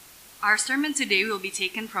Our sermon today will be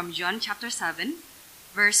taken from John chapter 7,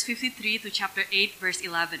 verse 53 to chapter 8, verse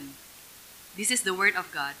 11. This is the word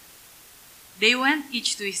of God. They went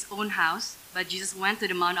each to his own house, but Jesus went to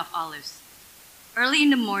the Mount of Olives. Early in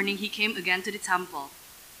the morning he came again to the temple.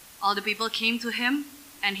 All the people came to him,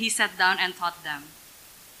 and he sat down and taught them.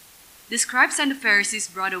 The scribes and the Pharisees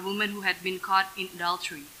brought a woman who had been caught in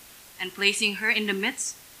adultery, and placing her in the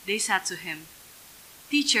midst, they said to him,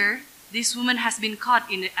 "Teacher, this woman has been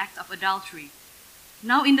caught in the act of adultery.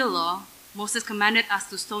 Now in the law, Moses commanded us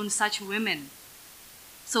to stone such women.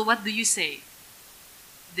 So what do you say?"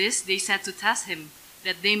 This they said to test him,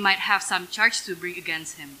 that they might have some charge to bring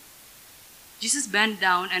against him. Jesus bent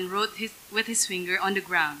down and wrote with his finger on the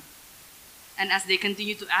ground. And as they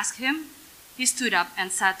continued to ask him, he stood up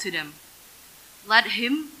and said to them, "Let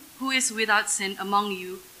him who is without sin among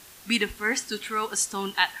you be the first to throw a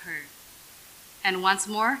stone at her." And once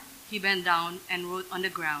more he bent down and wrote on the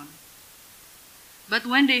ground. But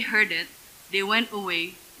when they heard it, they went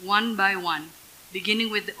away one by one, beginning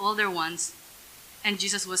with the older ones, and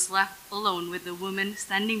Jesus was left alone with the woman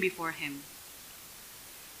standing before him.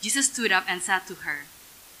 Jesus stood up and said to her,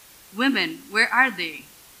 "Women, where are they?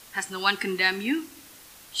 Has no one condemned you?"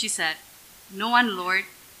 She said, "No one, Lord."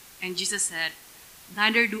 And Jesus said,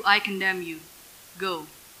 "Neither do I condemn you. Go,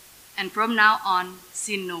 and from now on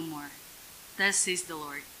sin no more." Thus says the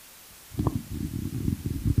Lord.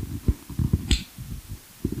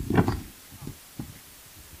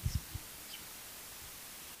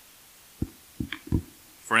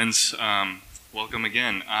 Friends, welcome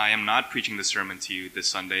again. I am not preaching the sermon to you this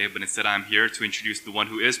Sunday, but instead I'm here to introduce the one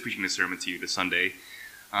who is preaching the sermon to you this Sunday,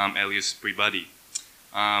 Elias Bribadi.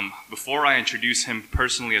 Before I introduce him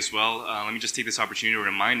personally as well, let me just take this opportunity to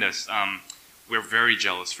remind us, we're very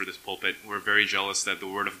jealous for this pulpit. We're very jealous that the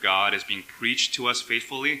Word of God is being preached to us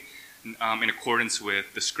faithfully in accordance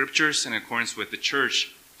with the Scriptures and in accordance with the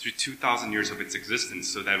Church through 2,000 years of its existence,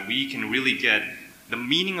 so that we can really get the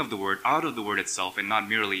meaning of the Word out of the Word itself and not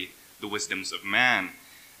merely the wisdoms of man.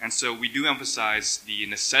 And so we do emphasize the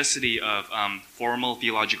necessity of formal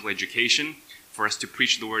theological education for us to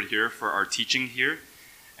preach the Word here, for our teaching here,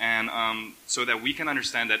 and so that we can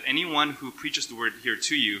understand that anyone who preaches the Word here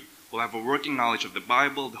to you will have a working knowledge of the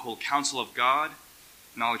Bible, the whole counsel of God,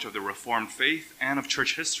 knowledge of the Reformed faith, and of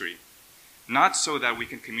church history. Not so that we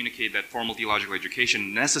can communicate that formal theological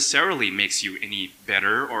education necessarily makes you any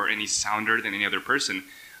better or any sounder than any other person,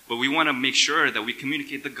 but we want to make sure that we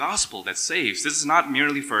communicate the gospel that saves. This is not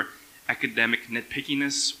merely for academic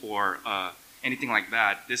nitpickiness or anything like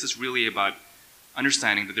that. This is really about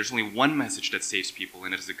understanding that there's only one message that saves people,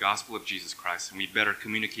 and it is the gospel of Jesus Christ, and we better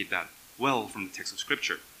communicate that well from the text of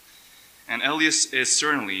Scripture. And Elias is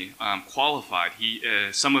certainly qualified.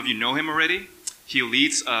 Some of you know him already. He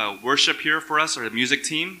leads worship here for us, our music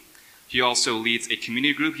team. He also leads a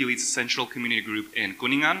community group. He leads a central community group in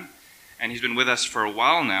Kuningan, and he's been with us for a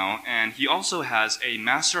while now. And he also has a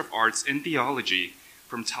Master of Arts in Theology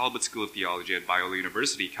from Talbot School of Theology at Biola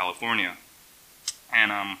University, California.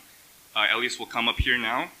 And Elias will come up here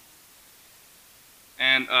now.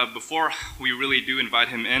 And before we really do invite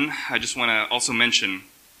him in, I just want to also mention,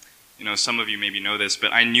 some of you maybe know this,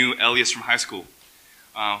 but I knew Elias from high school.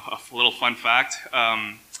 A little fun fact,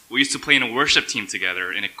 we used to play in a worship team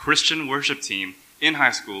together, in a Christian worship team in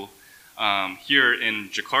high school here in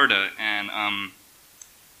Jakarta. And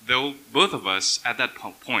though both of us at that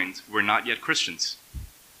point were not yet Christians.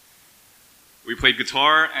 We played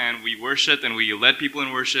guitar and we worshiped and we led people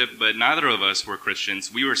in worship, but neither of us were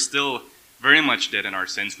Christians. We were still very much dead in our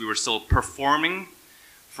sins. We were still performing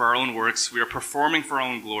for our own works. We were performing for our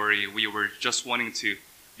own glory. We were just wanting to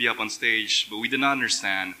be up on stage, but we did not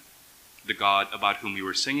understand the God about whom we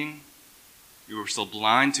were singing. We were still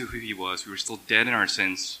blind to who He was. We were still dead in our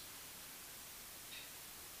sins.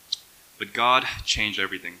 But God changed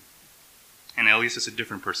everything. And Elias is a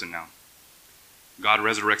different person now. God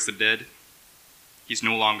resurrects the dead. He's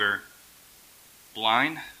no longer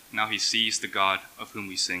blind. Now he sees the God of whom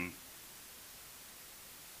we sing.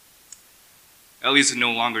 Elias is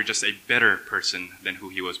no longer just a better person than who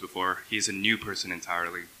he was before. He is a new person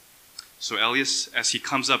entirely. So Elias, as he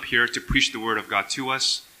comes up here to preach the word of God to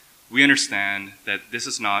us, we understand that this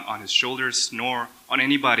is not on his shoulders, nor on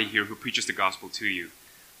anybody here who preaches the gospel to you.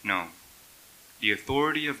 No. The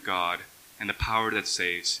authority of God and the power that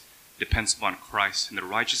saves depends upon Christ and the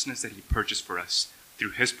righteousness that he purchased for us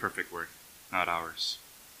through his perfect work, not ours.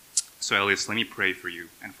 So Elias, let me pray for you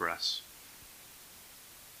and for us.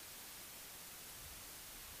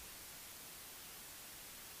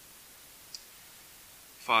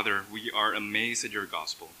 Father, we are amazed at your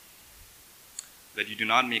gospel, that you do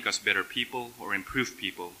not make us better people or improve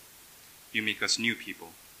people, You make us new people.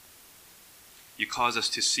 You cause us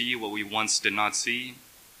to see what we once did not see.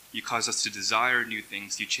 You cause us to desire new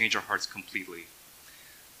things. You change our hearts completely.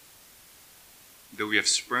 Though we have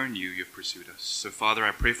spurned you, you have pursued us. So, Father,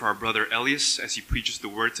 I pray for our brother Elias as he preaches the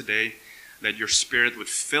word today, that your Spirit would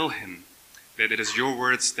fill him, that it is your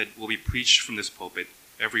words that will be preached from this pulpit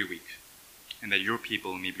every week, and that your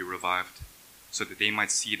people may be revived so that they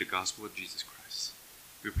might see the gospel of Jesus Christ.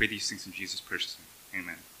 We pray these things in Jesus' precious name.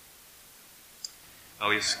 Amen.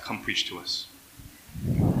 Elias, come preach to us.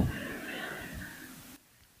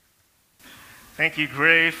 Thank you,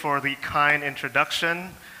 Gray, for the kind introduction.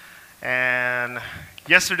 And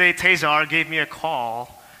yesterday, Tazar gave me a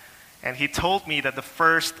call, and he told me that the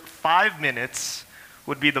first 5 minutes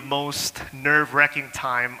would be the most nerve-wracking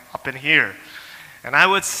time up in here. And I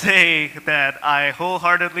would say that I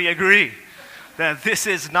wholeheartedly agree that this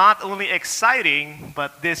is not only exciting,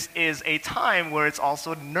 but this is a time where it's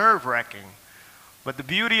also nerve-wracking. But the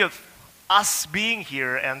beauty of us being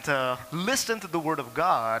here and to listen to the Word of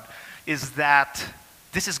God is that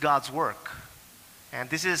this is God's work. And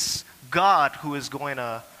this is God who is going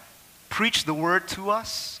to preach the Word to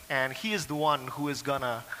us, and He is the one who is going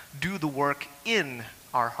to do the work in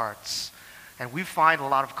our hearts. And we find a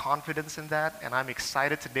lot of confidence in that, and I'm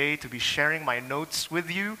excited today to be sharing my notes with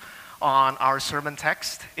you on our sermon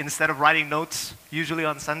text instead of writing notes usually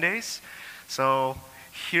on Sundays. So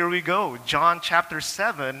here we go. John chapter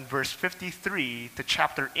 7, verse 53 to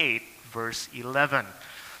chapter 8, verse 11.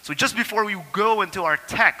 So just before we go into our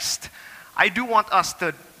text, I do want us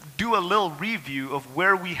to do a little review of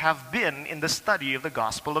where we have been in the study of the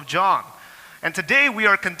Gospel of John. And today we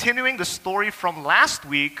are continuing the story from last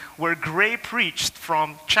week where Gray preached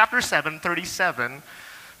from chapter 7, 37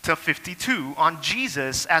 to 52 on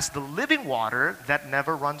Jesus as the living water that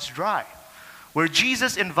never runs dry, where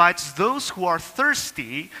Jesus invites those who are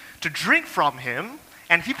thirsty to drink from Him,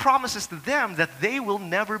 and He promises to them that they will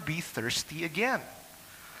never be thirsty again.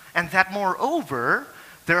 And that moreover,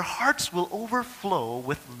 their hearts will overflow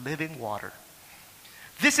with living water.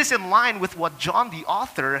 This is in line with what John the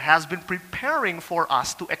author has been preparing for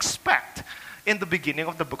us to expect in the beginning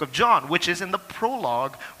of the book of John, which is in the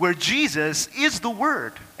prologue where Jesus is the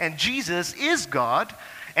Word, and Jesus is God,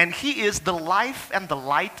 and He is the life and the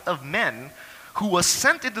light of men who was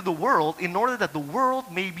sent into the world in order that the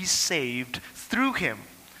world may be saved through Him.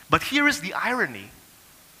 But here is the irony.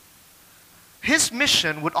 His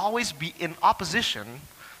mission would always be in opposition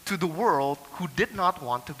to the world who did not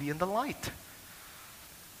want to be in the light.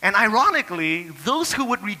 And ironically, those who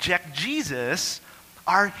would reject Jesus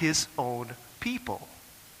are His own people.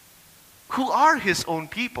 Who are His own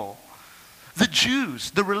people? The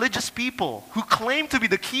Jews, the religious people who claim to be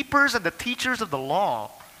the keepers and the teachers of the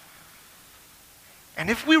law. And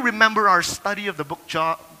if we remember our study of the book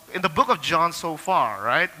John, in the book of John so far,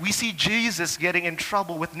 right, we see Jesus getting in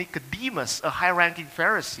trouble with Nicodemus, a high-ranking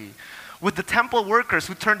Pharisee, with the temple workers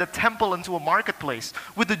who turned the temple into a marketplace,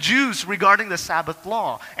 with the Jews regarding the Sabbath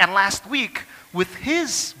law, and last week with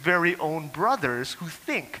his very own brothers who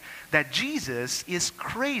think that Jesus is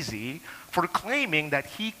crazy for claiming that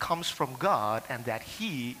He comes from God and that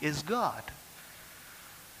He is God.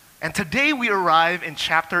 And today we arrive in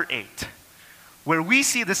chapter 8, where we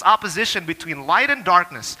see this opposition between light and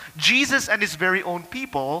darkness, Jesus and His very own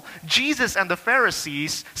people, Jesus and the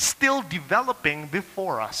Pharisees still developing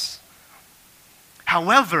before us.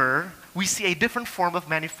 However, we see a different form of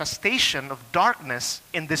manifestation of darkness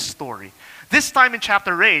in this story. This time in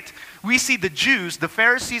chapter 8, we see the Jews, the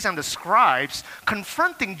Pharisees, and the scribes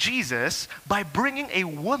confronting Jesus by bringing a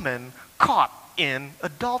woman caught in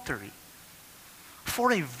adultery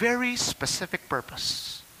for a very specific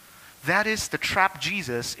purpose. That is to trap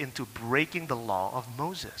Jesus into breaking the law of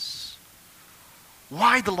Moses.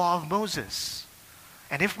 Why the law of Moses?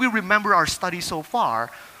 And if we remember our study so far,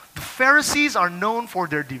 the Pharisees are known for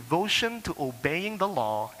their devotion to obeying the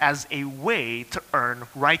law as a way to earn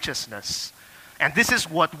righteousness. And this is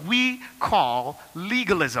what we call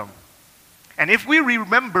legalism. And if we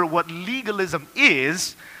remember what legalism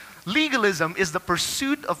is the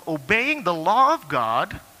pursuit of obeying the law of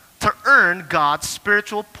God to earn God's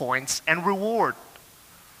spiritual points and reward.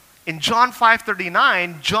 In John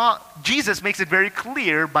 5:39, Jesus makes it very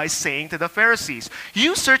clear by saying to the Pharisees,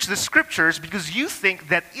 "You search the scriptures because you think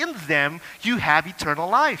that in them you have eternal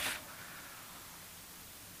life."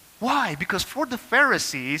 Why? Because for the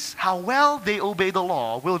Pharisees, how well they obey the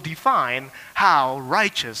law will define how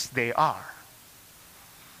righteous they are.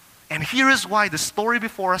 And here is why the story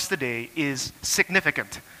before us today is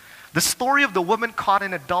significant. The story of the woman caught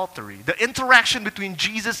in adultery, the interaction between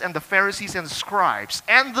Jesus and the Pharisees and the scribes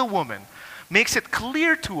and the woman, makes it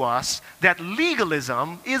clear to us that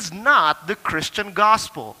legalism is not the Christian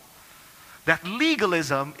gospel. That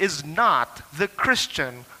legalism is not the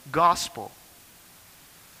Christian gospel.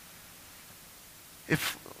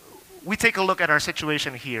 If we take a look at our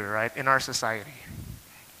situation here, right, in our society,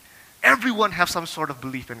 everyone has some sort of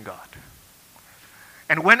belief in God.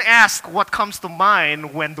 And when asked what comes to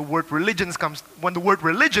mind when the word religion comes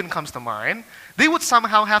to mind, they would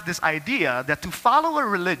somehow have this idea that to follow a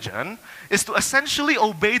religion is to essentially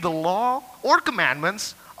obey the law or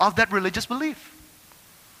commandments of that religious belief.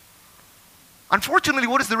 Unfortunately,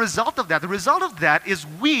 what is the result of that? The result of that is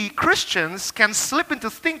we Christians can slip into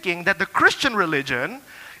thinking that the Christian religion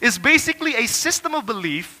is basically a system of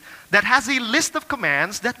belief that has a list of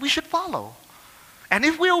commands that we should follow. And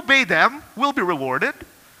if we obey them, we'll be rewarded.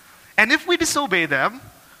 And if we disobey them,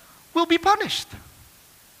 we'll be punished.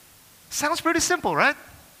 Sounds pretty simple, right?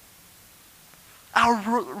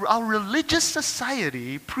 Our religious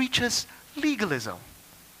society preaches legalism.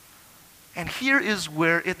 And here is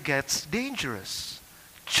where it gets dangerous.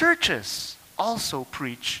 Churches also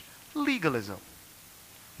preach legalism,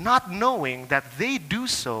 not knowing that they do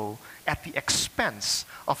so at the expense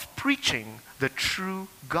of preaching the true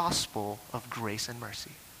gospel of grace and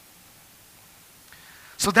mercy.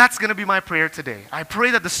 So that's going to be my prayer today. I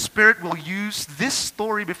pray that the Spirit will use this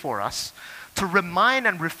story before us to remind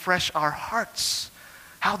and refresh our hearts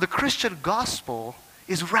how the Christian gospel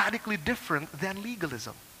is radically different than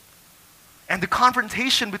legalism. And the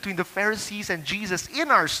confrontation between the Pharisees and Jesus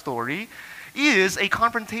in our story is a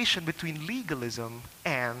confrontation between legalism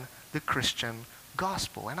and the Christian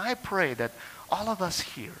gospel. And I pray that all of us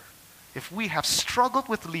here, if we have struggled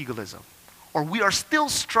with legalism, or we are still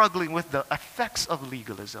struggling with the effects of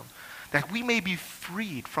legalism, that we may be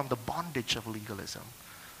freed from the bondage of legalism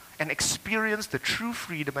and experience the true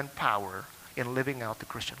freedom and power in living out the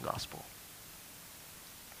Christian gospel.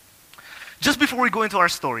 Just before we go into our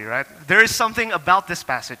story, right, there is something about this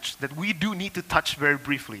passage that we do need to touch very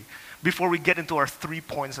briefly before we get into our 3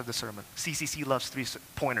 points of the sermon. CCC loves 3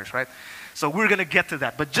 pointers, right? So we're going to get to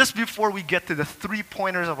that. But just before we get to the 3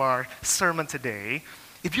 pointers of our sermon today,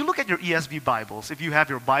 if you look at your ESV Bibles, if you have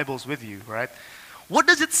your Bibles with you, right, what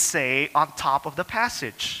does it say on top of the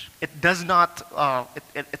passage? It does not,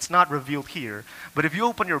 it's not revealed here. But if you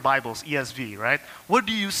open your Bibles, ESV, right, what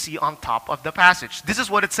do you see on top of the passage? This is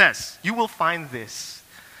what it says. You will find this.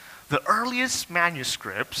 The earliest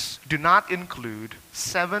manuscripts do not include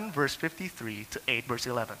 7 verse 53 to 8 verse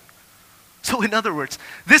 11. So in other words,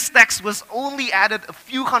 this text was only added a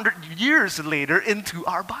few hundred years later into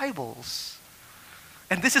our Bibles.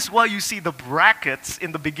 And this is why you see the brackets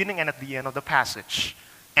in the beginning and at the end of the passage,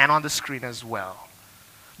 and on the screen as well.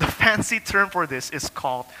 The fancy term for this is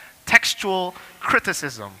called textual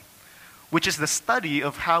criticism, which is the study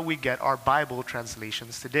of how we get our Bible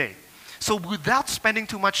translations today. So without spending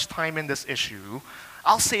too much time in this issue,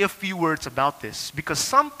 I'll say a few words about this, because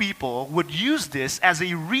some people would use this as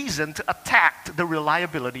a reason to attack the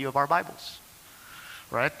reliability of our Bibles,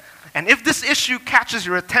 right? And if this issue catches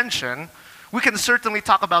your attention, we can certainly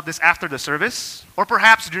talk about this after the service, or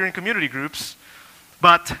perhaps during community groups.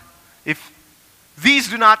 But if these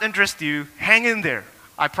do not interest you, hang in there.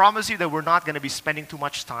 I promise you that we're not going to be spending too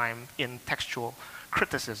much time in textual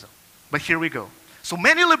criticism. But here we go. So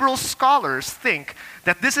many liberal scholars think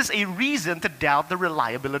that this is a reason to doubt the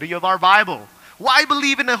reliability of our Bible. Why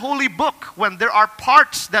believe in a holy book when there are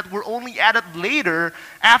parts that were only added later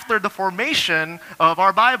after the formation of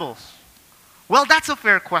our Bibles? Well, that's a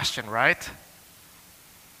fair question, right?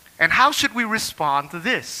 And how should we respond to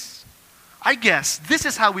this? I guess this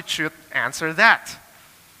is how we should answer that.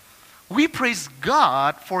 We praise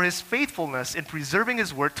God for His faithfulness in preserving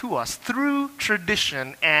His word to us through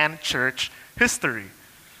tradition and church history.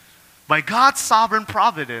 By God's sovereign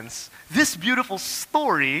providence, this beautiful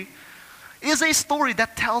story is a story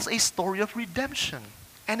that tells a story of redemption.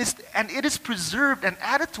 And it is preserved and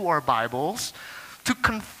added to our Bibles to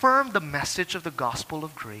confirm the message of the gospel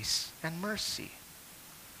of grace and mercy.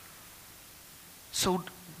 So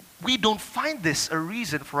we don't find this a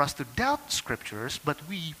reason for us to doubt scriptures, but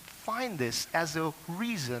we find this as a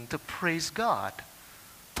reason to praise God,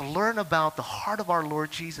 to learn about the heart of our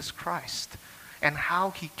Lord Jesus Christ and how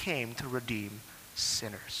He came to redeem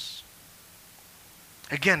sinners.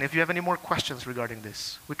 Again, if you have any more questions regarding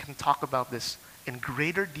this, we can talk about this in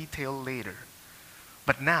greater detail later.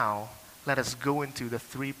 But now, let us go into the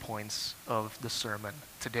 3 points of the sermon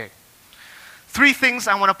today. 3 things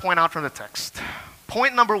I want to point out from the text.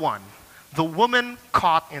 Point number 1, the woman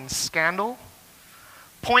caught in scandal.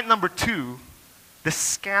 Point number 2, the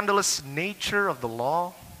scandalous nature of the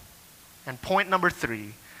law. And point number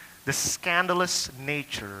 3, the scandalous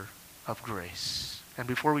nature of grace. And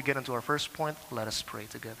before we get into our first point, let us pray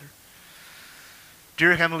together.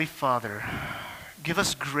 Dear Heavenly Father, give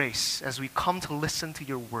us grace as we come to listen to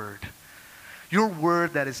your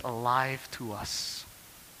word that is alive to us.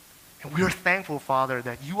 And we are thankful, Father,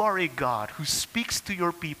 that you are a God who speaks to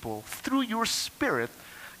your people through your Spirit,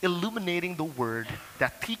 illuminating the word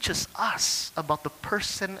that teaches us about the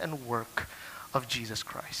person and work of Jesus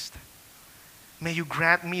Christ. May you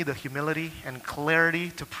grant me the humility and clarity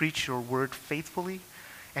to preach your word faithfully,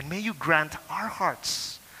 and may you grant our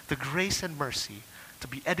hearts the grace and mercy to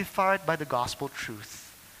be edified by the gospel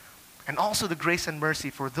truth, and also the grace and mercy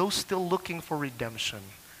for those still looking for redemption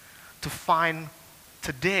to find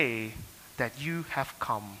today that you have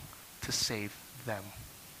come to save them.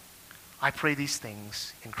 I pray these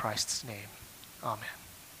things in Christ's name. Amen.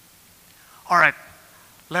 All right,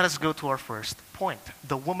 let us go to our first point,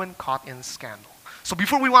 the woman caught in scandal. So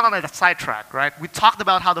before we went on a sidetrack, right, we talked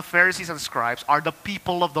about how the Pharisees and scribes are the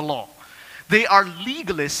people of the law. They are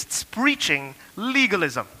legalists preaching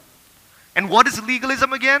legalism. And what is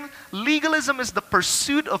legalism again? Legalism is the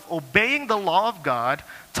pursuit of obeying the law of God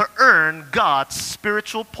to earn God's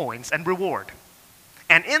spiritual points and reward.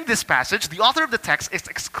 And in this passage, the author of the text is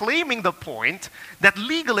exclaiming the point that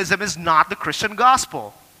legalism is not the Christian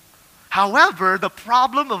gospel. However, the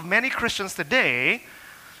problem of many Christians today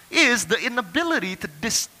is the inability to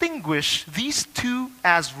distinguish these two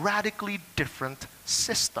as radically different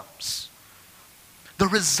systems. The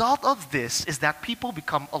result of this is that people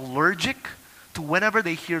become allergic to whenever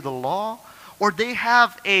they hear the law, or they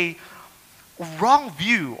have a wrong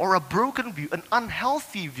view or a broken view, an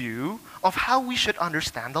unhealthy view of how we should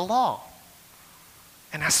understand the law.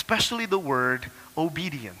 And especially the word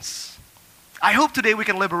obedience. I hope today we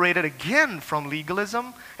can liberate it again from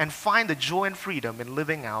legalism and find the joy and freedom in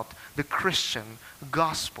living out the Christian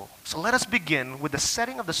gospel. So let us begin with the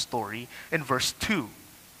setting of the story in verse 2.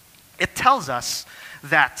 It tells us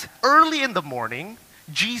that early in the morning,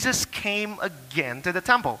 Jesus came again to the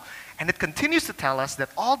temple. And it continues to tell us that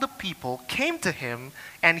all the people came to him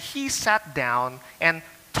and he sat down and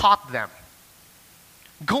taught them.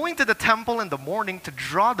 Going to the temple in the morning to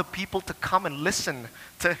draw the people to come and listen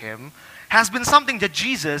to him has been something that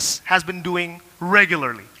Jesus has been doing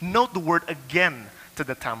regularly. Note the word again to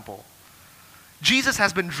the temple. Jesus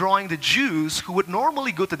has been drawing the Jews who would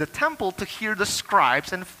normally go to the temple to hear the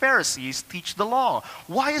scribes and Pharisees teach the law.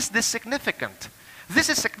 Why is this significant? This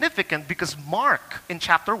is significant because Mark in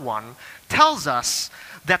chapter 1 tells us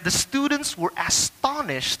that the students were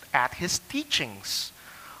astonished at his teachings.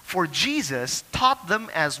 For Jesus taught them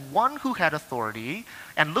as one who had authority,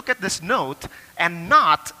 and look at this note, and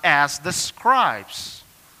not as the scribes.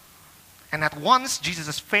 And at once,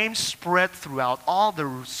 Jesus' fame spread throughout all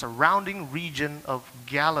the surrounding region of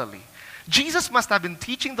Galilee. Jesus must have been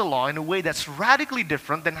teaching the law in a way that's radically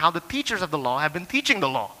different than how the teachers of the law have been teaching the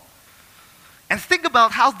law. And think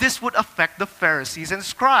about how this would affect the Pharisees and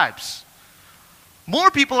scribes.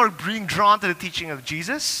 More people are being drawn to the teaching of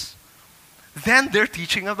Jesus than their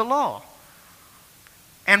teaching of the law.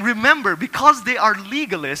 And remember, because they are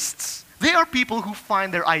legalists, they are people who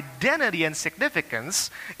find their identity and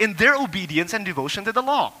significance in their obedience and devotion to the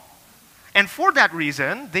law. And for that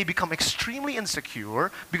reason, they become extremely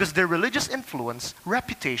insecure because their religious influence,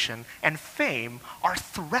 reputation, and fame are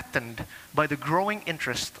threatened by the growing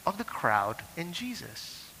interest of the crowd in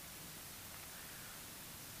Jesus.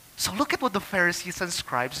 So look at what the Pharisees and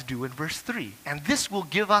scribes do in verse 3. And this will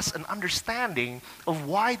give us an understanding of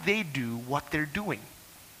why they do what they're doing.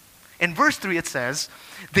 In verse 3 it says,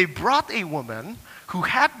 they brought a woman who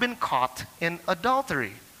had been caught in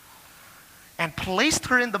adultery and placed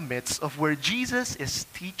her in the midst of where Jesus is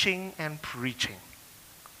teaching and preaching.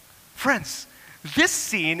 Friends, this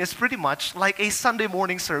scene is pretty much like a Sunday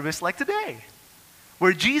morning service like today,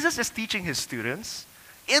 where Jesus is teaching his students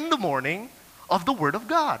in the morning of the Word of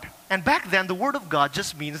God. And back then, the Word of God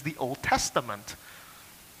just means the Old Testament.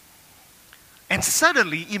 And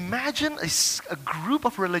suddenly, imagine a group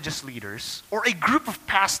of religious leaders, or a group of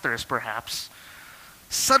pastors perhaps,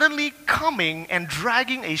 suddenly coming and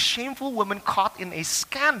dragging a shameful woman caught in a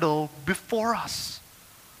scandal before us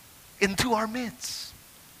into our midst.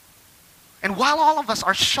 And while all of us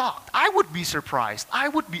are shocked, I would be surprised. I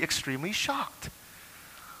would be extremely shocked.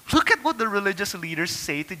 Look at what the religious leaders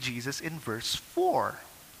say to Jesus in verse 4.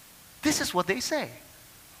 This is what they say.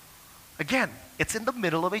 Again, it's in the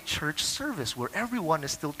middle of a church service where everyone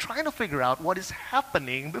is still trying to figure out what is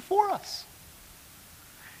happening before us.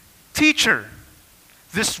 Teacher,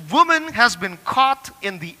 this woman has been caught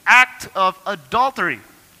in the act of adultery.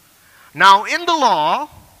 Now, in the law,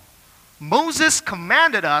 Moses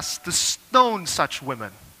commanded us to stone such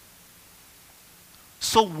women.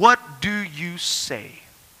 So what do you say?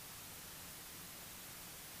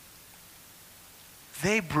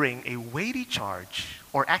 They bring a weighty charge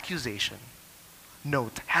or accusation.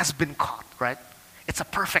 Note, has been caught, right? It's a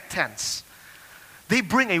perfect tense. They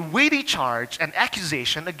bring a weighty charge and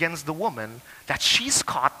accusation against the woman that she's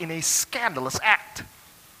caught in a scandalous act.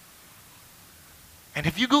 And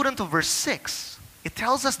if you go down to verse 6, it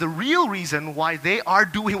tells us the real reason why they are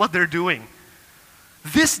doing what they're doing.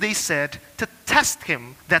 This they said to test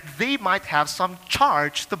him, that they might have some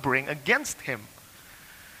charge to bring against him.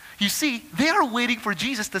 You see, they are waiting for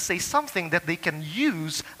Jesus to say something that they can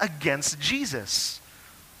use against Jesus.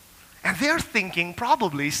 And they're thinking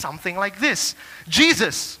probably something like this: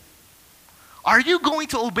 Jesus, are you going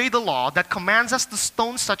to obey the law that commands us to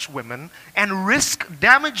stone such women and risk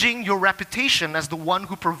damaging your reputation as the one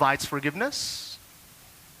who provides forgiveness?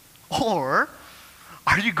 Or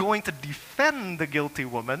are you going to defend the guilty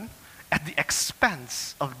woman at the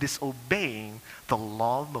expense of disobeying the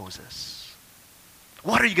law of Moses?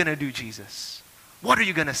 What are you going to do, Jesus? What are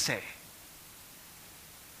you going to say?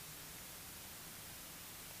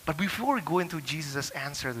 But before we go into Jesus'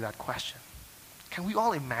 answer to that question, can we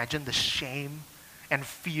all imagine the shame and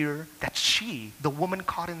fear that she, the woman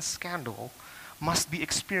caught in scandal, must be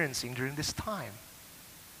experiencing during this time?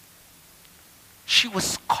 She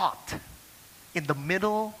was caught in the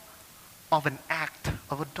middle of an act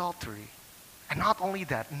of adultery. And not only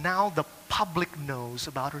that, now the public knows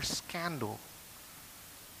about her scandal.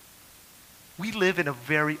 We live in a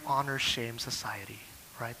very honor-shame society,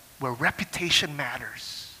 right? Where reputation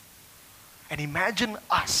matters. And imagine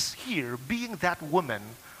us here being that woman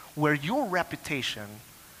where your reputation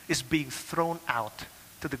is being thrown out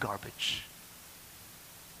to the garbage.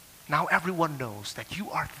 Now everyone knows that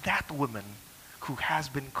you are that woman who has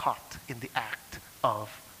been caught in the act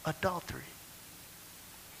of adultery.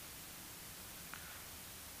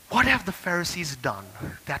 What have the Pharisees done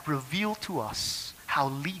that reveal to us how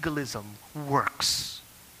legalism works?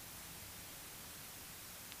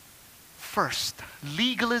 First,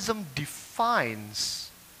 legalism defines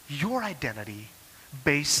your identity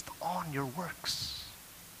based on your works.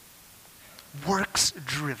 Works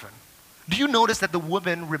driven. Do you notice that the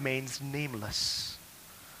woman remains nameless?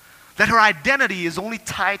 That her identity is only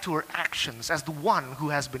tied to her actions as the one who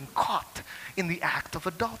has been caught in the act of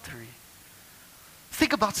adultery.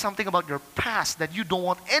 Think about something about your past that you don't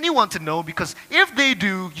want anyone to know, because if they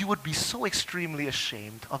do, you would be so extremely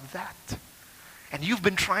ashamed of that. And you've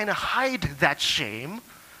been trying to hide that shame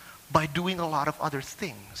by doing a lot of other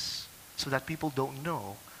things so that people don't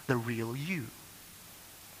know the real you.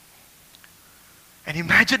 And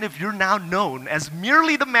imagine if you're now known as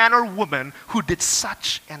merely the man or woman who did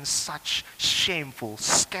such and such shameful,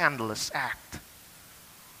 scandalous act.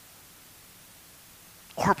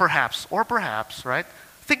 Or perhaps, right?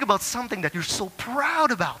 Think about something that you're so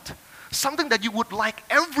proud about. Something that you would like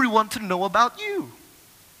everyone to know about you.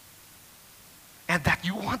 And that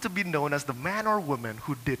you want to be known as the man or woman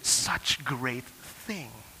who did such great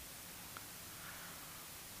thing.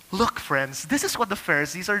 Look, friends, this is what the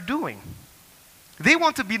Pharisees are doing. They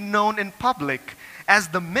want to be known in public as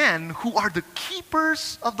the men who are the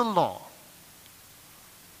keepers of the law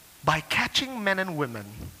by catching men and women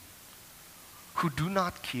who do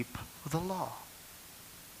not keep the law.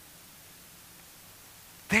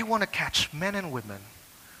 They want to catch men and women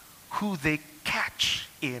who they catch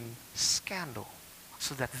in scandal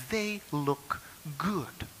so that they look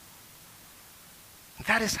good.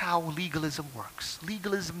 That is how legalism works.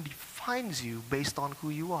 Legalism defines you based on who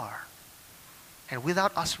you are. And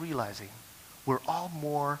without us realizing, we're all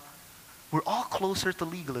closer to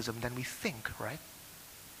legalism than we think, right?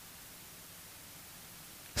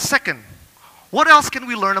 Second, what else can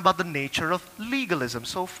we learn about the nature of legalism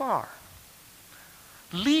so far?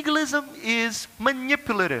 Legalism is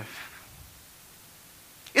manipulative.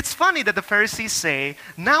 It's funny that the Pharisees say,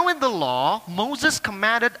 now in the law, Moses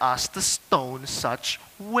commanded us to stone such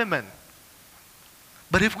women.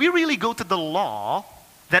 But if we really go to the law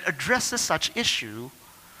that addresses such issue,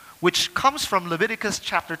 which comes from Leviticus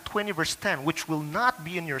chapter 20, verse 10, which will not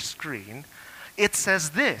be in your screen, it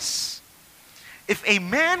says this: if a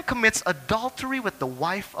man commits adultery with the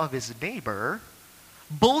wife of his neighbor,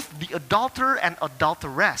 both the adulterer and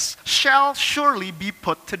adulteress shall surely be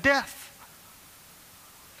put to death.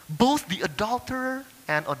 Both the adulterer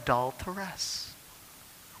and adulteress.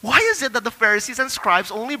 Why is it that the Pharisees and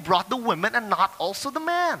scribes only brought the women and not also the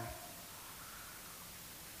man?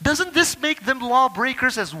 Doesn't this make them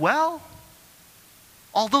lawbreakers as well?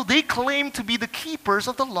 Although they claim to be the keepers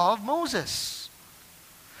of the law of Moses.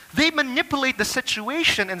 They manipulate the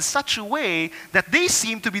situation in such a way that they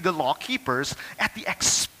seem to be the law keepers at the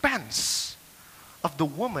expense of the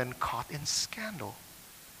woman caught in scandal.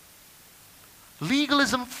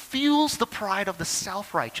 Legalism fuels the pride of the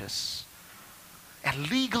self-righteous, and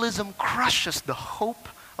legalism crushes the hope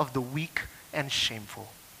of the weak and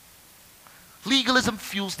shameful. Legalism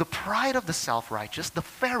fuels the pride of the self-righteous, the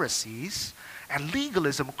Pharisees, and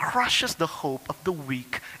legalism crushes the hope of the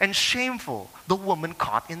weak and shameful, the woman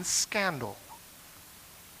caught in scandal.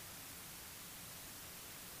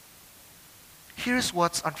 Here's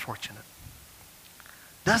what's unfortunate.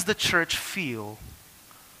 Does the church feel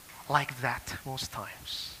like that most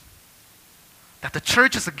times? That the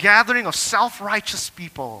church is a gathering of self-righteous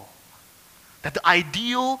people. That the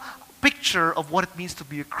ideal picture of what it means to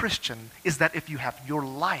be a Christian is that if you have your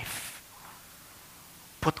life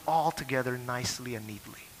put all together nicely and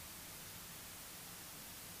neatly.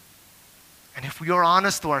 And if we are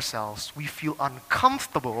honest to ourselves, we feel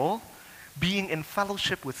uncomfortable being in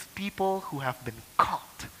fellowship with people who have been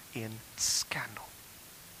caught in scandal.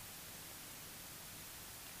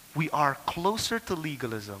 We are closer to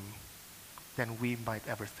legalism than we might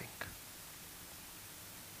ever think.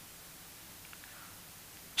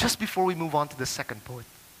 Just before we move on to the second point,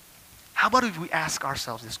 how about if we ask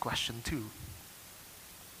ourselves this question too?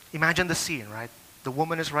 Imagine the scene, right? The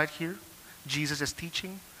woman is right here. Jesus is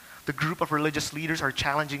teaching. The group of religious leaders are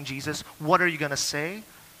challenging Jesus. What are you going to say?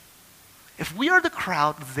 If we are the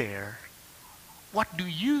crowd there, what do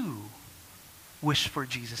you wish for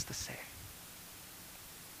Jesus to say?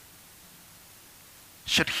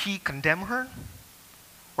 Should he condemn her?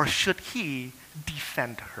 Or should he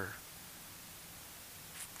defend her?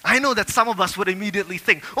 I know that some of us would immediately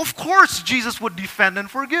think, of course Jesus would defend and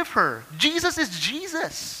forgive her. Jesus is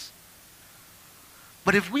Jesus.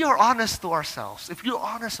 But if we are honest to ourselves, if you're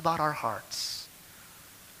honest about our hearts,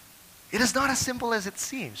 it is not as simple as it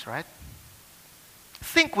seems, right?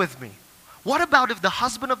 Think with me. What about if the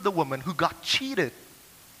husband of the woman who got cheated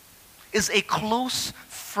is a close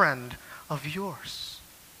friend of yours?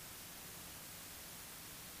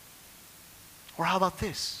 Or how about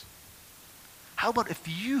this? How about if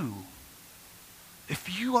you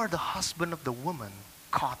are the husband of the woman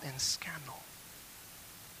caught in scandal,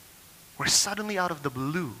 where suddenly out of the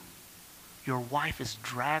blue, your wife is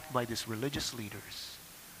dragged by these religious leaders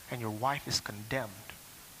and your wife is condemned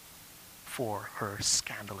for her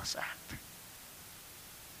scandalous act?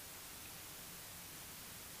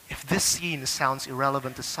 If this scene sounds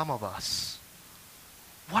irrelevant to some of us,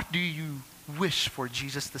 what do you wish for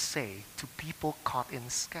Jesus to say to people caught in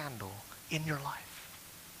scandal in your life?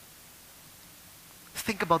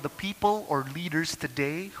 Think about the people or leaders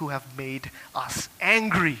today who have made us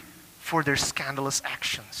angry for their scandalous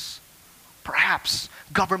actions. Perhaps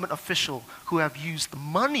government officials who have used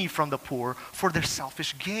money from the poor for their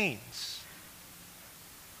selfish gains.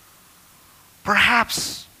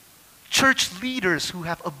 Perhaps church leaders who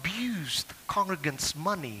have abused congregants'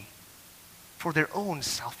 money for their own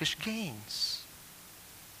selfish gains.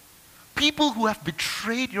 People who have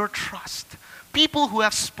betrayed your trust. People who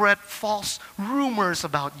have spread false rumors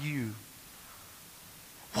about you.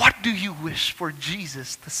 What do you wish for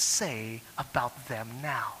Jesus to say about them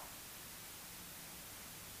now?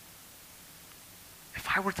 If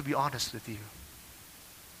I were to be honest with you,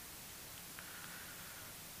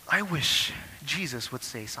 I wish Jesus would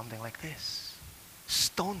say something like this: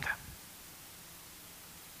 stone them.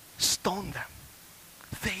 Stone them.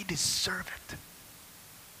 They deserve it.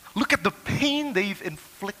 Look at the pain they've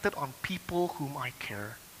inflicted on people whom I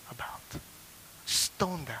care about.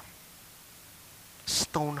 Stone them.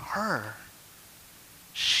 Stone her.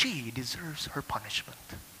 She deserves her punishment.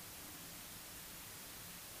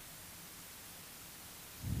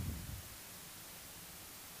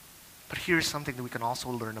 But here's something that we can also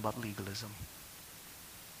learn about legalism.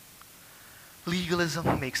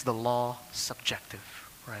 Legalism makes the law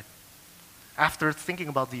subjective, right? After thinking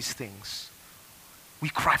about these things, we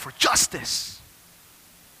cry for justice.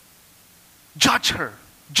 Judge her.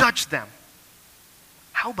 Judge them.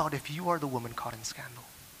 How about if you are the woman caught in scandal?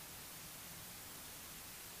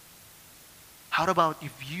 How about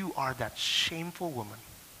if you are that shameful woman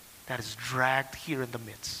that is dragged here in the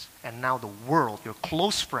midst, and now the world, your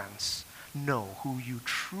close friends, know who you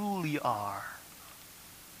truly are?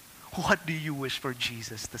 What do you wish for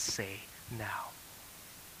Jesus to say now?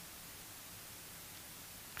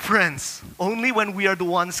 Friends, only when we are the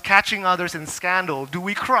ones catching others in scandal do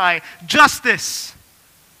we cry, justice.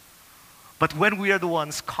 But when we are the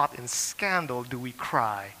ones caught in scandal, do we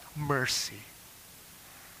cry, mercy.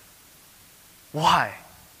 Why?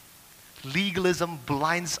 Legalism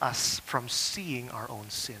blinds us from seeing our own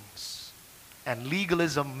sins. And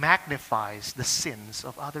legalism magnifies the sins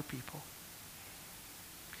of other people.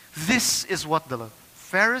 This is what the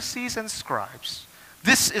Pharisees and scribes,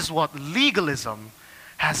 this is what legalism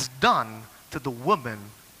has done to the woman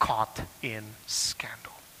caught in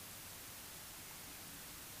scandal.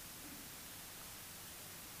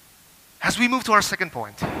 As we move to our second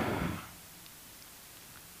point,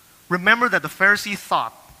 remember that the Pharisees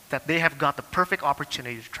thought that they have got the perfect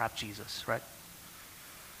opportunity to trap Jesus, right?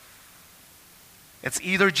 It's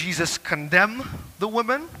either Jesus condemn the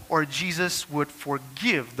woman or Jesus would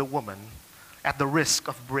forgive the woman at the risk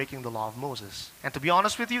of breaking the law of Moses. And to be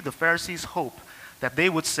honest with you, the Pharisees hope that they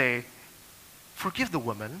would say, forgive the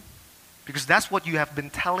woman, because that's what you have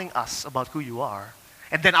been telling us about who you are.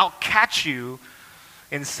 And then I'll catch you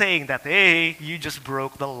in saying that, hey, you just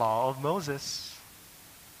broke the law of Moses.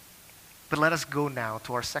 But let us go now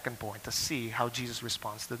to our second point to see how Jesus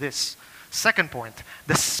responds to this. Second point,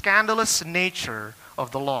 the scandalous nature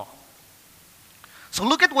of the law. So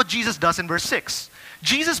look at what Jesus does in verse 6.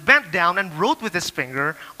 Jesus bent down and wrote with his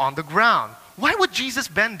finger on the ground. Why would Jesus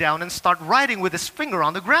bend down and start writing with his finger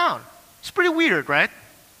on the ground? It's pretty weird, right?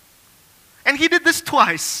 And he did this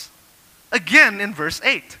twice, again in verse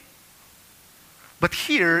 8. But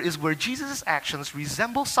here is where Jesus' actions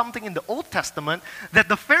resemble something in the Old Testament that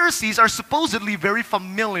the Pharisees are supposedly very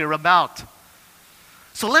familiar about.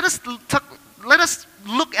 So let us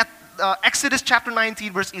look at Exodus chapter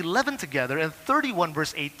 19 verse 11 together and 31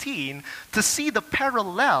 verse 18 to see the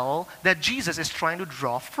parallel that Jesus is trying to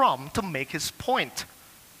draw from to make his point.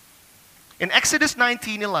 In Exodus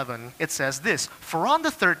 19:11 it says this, "For on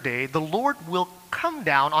the third day the Lord will come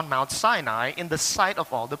down on Mount Sinai in the sight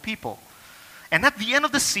of all the people." And at the end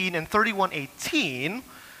of the scene in 31:18,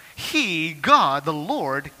 he, God, the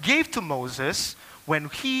Lord, gave to Moses when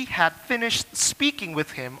he had finished speaking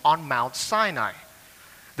with him on Mount Sinai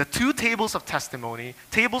the 2 tables of testimony,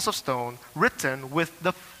 tables of stone, written with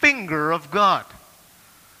the finger of God.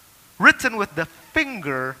 Written with the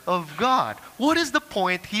finger of God. What is the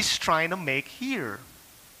point he's trying to make here?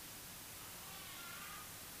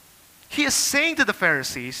 He is saying to the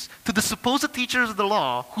Pharisees, to the supposed teachers of the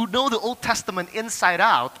law who know the Old Testament inside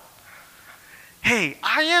out, hey,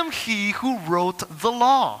 I am he who wrote the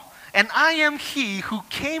law, and I am he who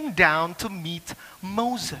came down to meet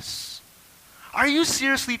Moses. Are you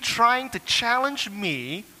seriously trying to challenge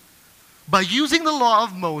me by using the law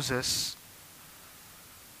of Moses,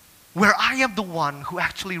 where I am the one who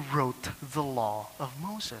actually wrote the law of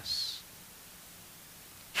Moses?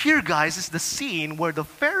 Here, guys, is the scene where the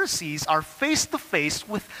Pharisees are face to face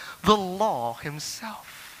with the law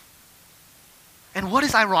himself. And what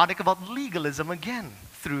is ironic about legalism again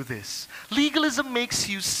through this? Legalism makes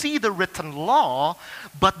you see the written law,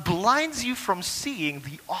 but blinds you from seeing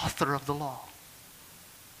the author of the law.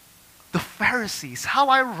 The Pharisees, how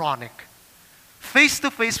ironic, face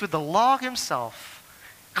to face with the law himself,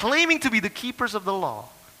 claiming to be the keepers of the law,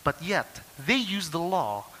 but yet they use the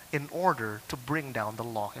law in order to bring down the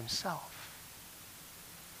law himself.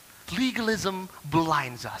 Legalism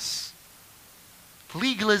blinds us.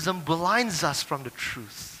 Legalism blinds us from the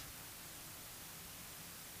truth.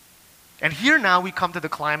 And here now we come to the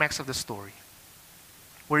climax of the story,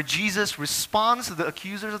 where Jesus responds to the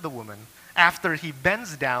accusers of the woman after he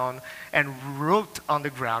bends down and wrote on the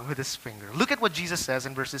ground with his finger. Look at what Jesus says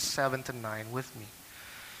in verses 7 to 9 with me.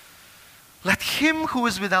 "Let him who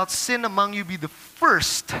is without sin among you be the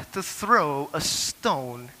first to throw a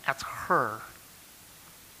stone at her."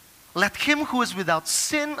 Let him who is without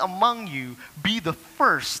sin among you be the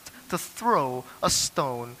first to throw a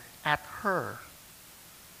stone at her.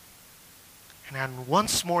 And then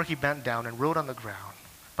once more he bent down and wrote on the ground.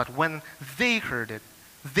 But when they heard it,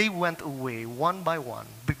 they went away one by one,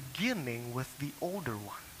 beginning with the older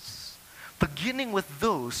ones. Beginning with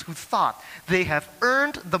those who thought they have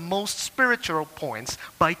earned the most spiritual points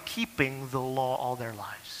by keeping the law all their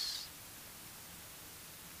lives.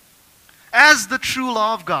 As the true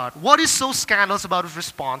law of God, what is so scandalous about his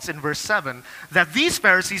response in verse 7 that these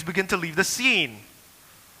Pharisees begin to leave the scene?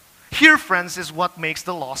 Here, friends, is what makes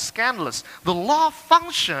the law scandalous. The law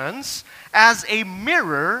functions as a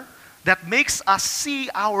mirror that makes us see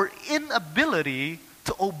our inability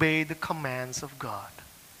to obey the commands of God.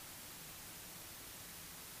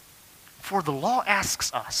 For the law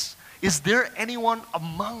asks us, is there anyone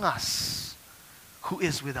among us who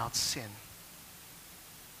is without sin?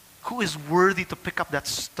 Who is worthy to pick up that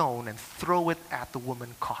stone and throw it at the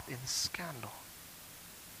woman caught in scandal?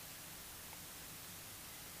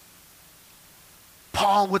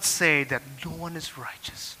 Paul would say that no one is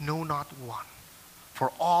righteous, no, not one.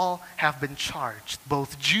 For all have been charged,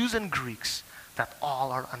 both Jews and Greeks, that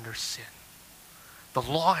all are under sin. The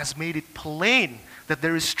law has made it plain that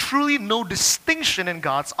there is truly no distinction in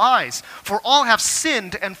God's eyes. For all have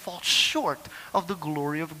sinned and fall short of the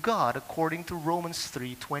glory of God, according to Romans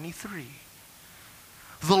 3:23.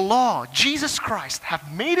 The law, Jesus Christ,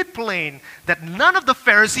 have made it plain that none of the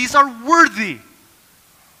Pharisees are worthy.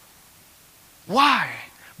 Why?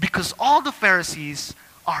 Because all the Pharisees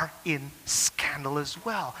are in scandal as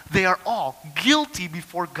well. They are all guilty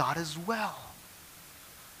before God as well.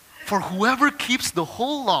 For whoever keeps the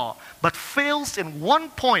whole law but fails in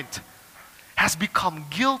one point has become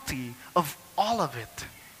guilty of all of it.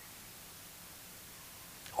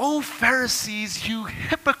 O Pharisees, you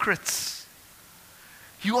hypocrites!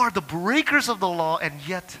 You are the breakers of the law, and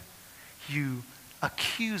yet you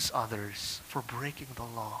accuse others for breaking the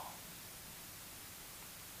law.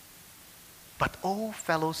 But O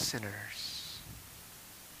fellow sinners,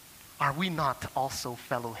 are we not also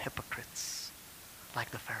fellow hypocrites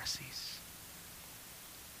like the Pharisees?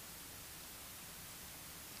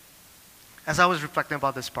 As I was reflecting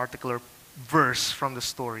about this particular verse from the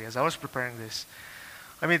story, as I was preparing this,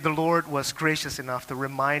 the Lord was gracious enough to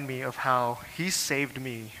remind me of how He saved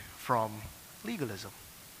me from legalism.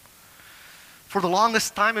 For the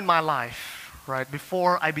longest time in my life, right,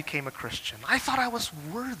 before I became a Christian, I thought I was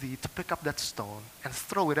worthy to pick up that stone and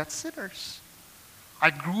throw it at sinners.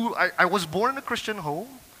 I was born in a Christian home.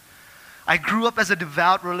 I grew up as a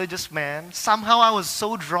devout religious man. Somehow I was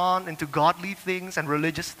so drawn into godly things and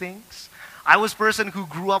religious things. I was a person who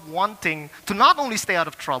grew up wanting to not only stay out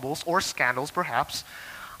of troubles or scandals perhaps,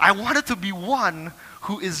 I wanted to be one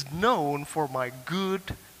who is known for my good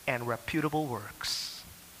and reputable works.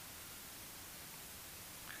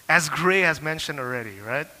 As Gray has mentioned already,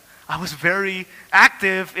 right? I was very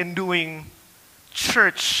active in doing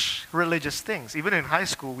church religious things. Even in high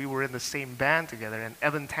school, we were in the same band together, and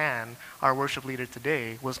Evan Tan, our worship leader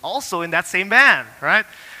today, was also in that same band, right?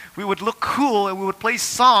 We would look cool and we would play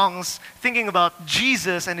songs thinking about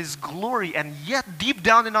Jesus and His glory, and yet deep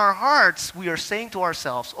down in our hearts, we are saying to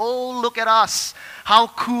ourselves, oh, look at us. How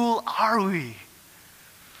cool are we?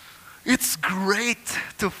 It's great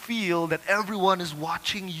to feel that everyone is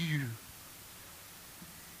watching you.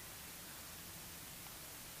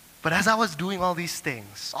 But as I was doing all these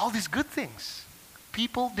things, all these good things,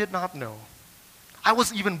 people did not know. I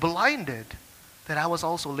was even blinded that I was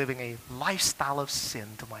also living a lifestyle of sin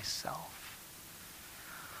to myself.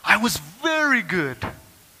 I was very good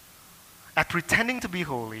at pretending to be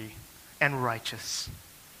holy and righteous.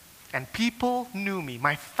 And people knew me,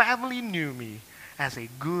 my family knew me as a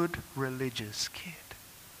good religious kid.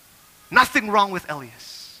 Nothing wrong with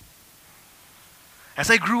Elias.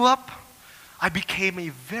 As I grew up, I became a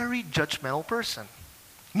very judgmental person.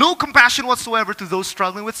 No compassion whatsoever to those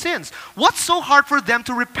struggling with sins. What's so hard for them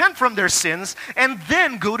to repent from their sins and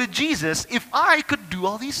then go to Jesus if I could do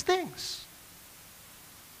all these things?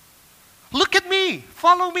 Look at me.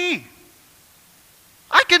 Follow me.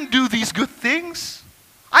 I can do these good things.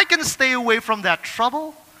 I can stay away from that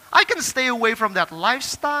trouble. I can stay away from that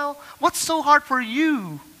lifestyle. What's so hard for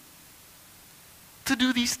you to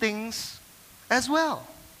do these things as well?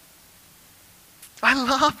 I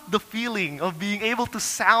love the feeling of being able to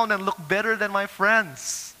sound and look better than my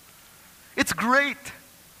friends. It's great.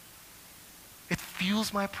 It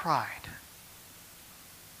fuels my pride.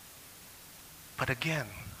 But again,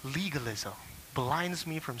 legalism blinds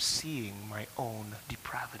me from seeing my own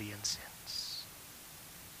depravity and sins.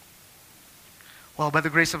 Well, by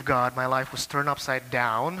the grace of God, my life was turned upside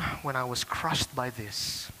down when I was crushed by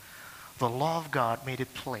this. The law of God made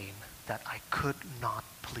it plain that I could not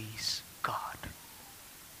please God.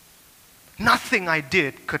 Nothing I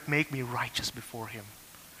did could make me righteous before Him.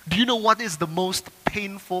 Do you know what is the most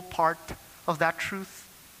painful part of that truth?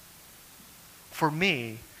 For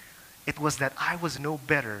me, it was that I was no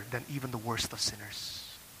better than even the worst of sinners.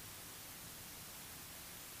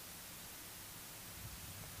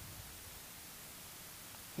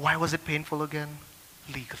 Why was it painful again?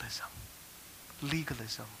 Legalism.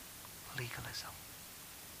 Legalism. Legalism.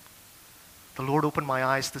 The Lord opened my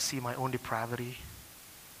eyes to see my own depravity,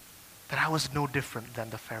 that I was no different than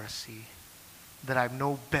the Pharisee, that I'm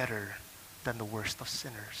no better than the worst of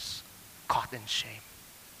sinners, caught in shame,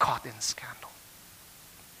 caught in scandal.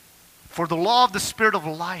 For the law of the Spirit of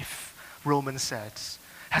life, Romans says,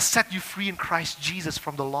 has set you free in Christ Jesus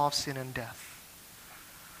from the law of sin and death.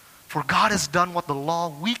 For God has done what the law,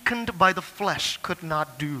 weakened by the flesh, could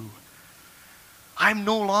not do. I'm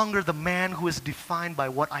no longer the man who is defined by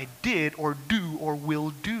what I did or do or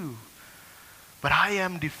will do, but I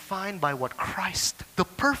am defined by what Christ, the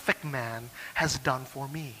perfect man, has done for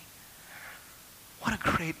me. What a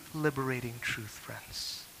great liberating truth,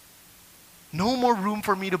 friends. No more room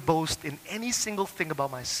for me to boast in any single thing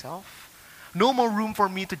about myself. No more room for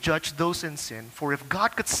me to judge those in sin. For if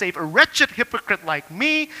God could save a wretched hypocrite like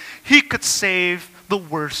me, He could save the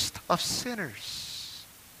worst of sinners.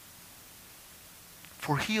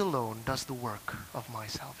 For He alone does the work of my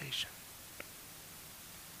salvation.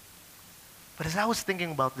 But as I was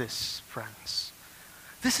thinking about this, friends,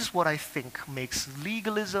 this is what I think makes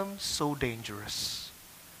legalism so dangerous.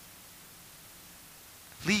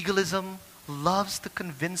 Legalism loves to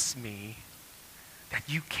convince me that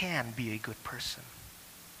you can be a good person.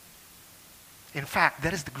 In fact,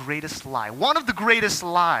 that is the greatest lie. One of the greatest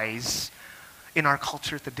lies in our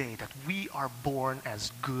culture today, that we are born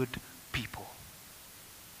as good people.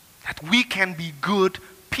 That we can be good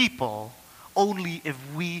people only if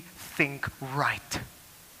we think right.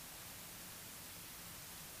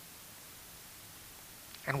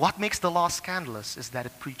 And what makes the law scandalous is that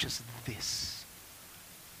it preaches this: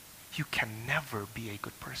 you can never be a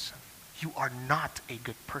good person. You are not a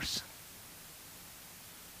good person.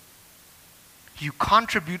 You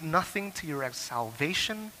contribute nothing to your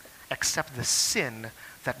salvation except the sin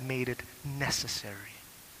that made it necessary,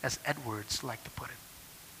 as Edwards liked to put it.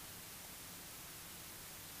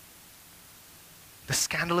 The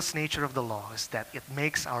scandalous nature of the law is that it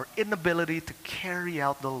makes our inability to carry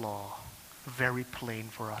out the law very plain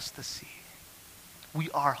for us to see. We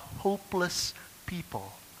are hopeless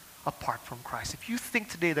people apart from Christ. If you think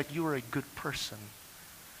today that you are a good person,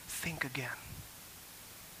 think again.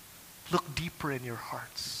 Look deeper in your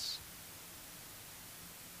hearts.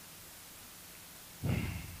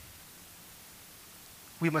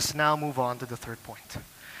 We must now move on to the third point.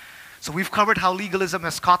 So we've covered how legalism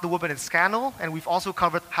has caught the woman in scandal, and we've also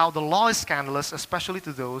covered how the law is scandalous, especially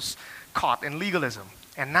to those caught in legalism.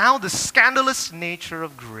 And now the scandalous nature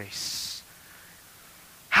of grace.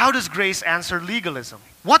 How does grace answer legalism?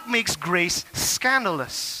 What makes grace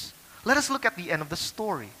scandalous? Let us look at the end of the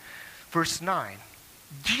story. Verse 9.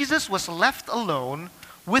 Jesus was left alone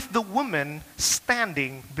with the woman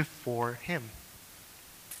standing before him.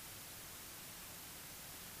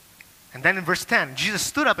 And then in verse 10, Jesus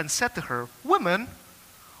stood up and said to her, "Woman,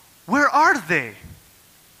 where are they?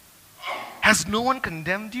 Has no one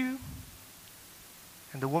condemned you?"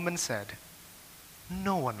 And the woman said,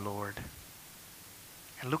 "No one, Lord."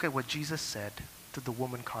 And look at what Jesus said to the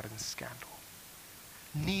woman caught in scandal.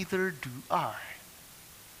 "Neither do I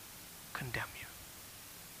condemn you.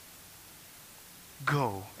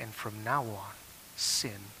 Go, and from now on,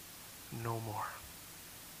 sin no more."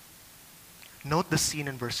 Note the scene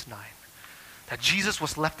in verse 9. That Jesus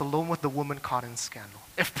was left alone with the woman caught in scandal.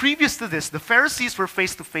 If previous to this, the Pharisees were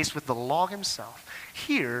face to face with the law himself,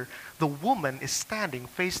 here, the woman is standing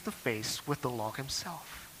face to face with the law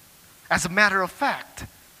himself. As a matter of fact,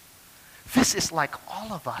 this is like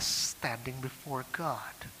all of us standing before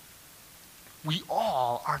God. We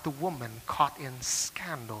all are the woman caught in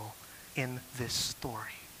scandal in this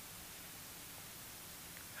story.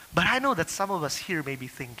 But I know that some of us here may be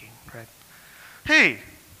thinking, right? Hey,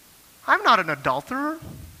 I'm not an adulterer.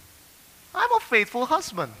 I'm a faithful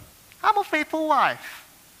husband. I'm a faithful wife.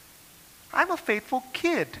 I'm a faithful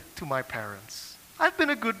kid to my parents. I've been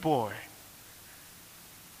a good boy.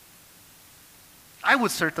 I would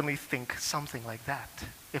certainly think something like that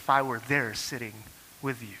if I were there sitting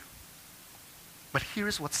with you. But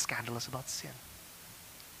here's what's scandalous about sin.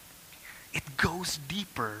 It goes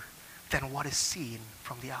deeper than what is seen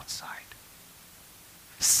from the outside.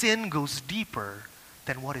 Sin goes deeper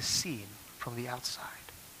than what is seen from the outside.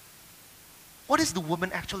 What is the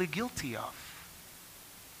woman actually guilty of?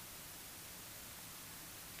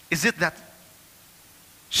 Is it that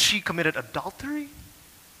she committed adultery?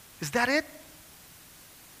 Is that it?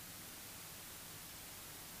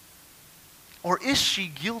 Or is she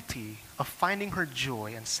guilty of finding her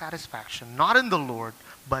joy and satisfaction not in the Lord,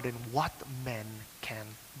 but in what men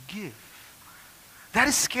can give? That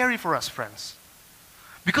is scary for us, friends.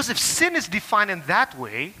 Because if sin is defined in that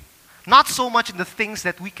way, not so much in the things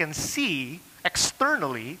that we can see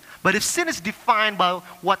externally, but if sin is defined by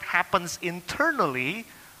what happens internally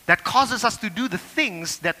that causes us to do the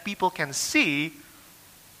things that people can see,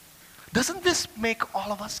 doesn't this make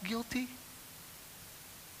all of us guilty?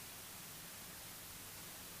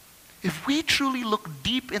 If we truly look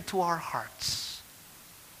deep into our hearts,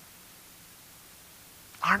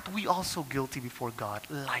 aren't we also guilty before God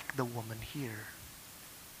like the woman here?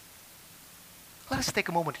 Let us take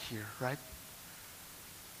a moment here, right?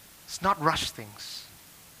 Let's not rush things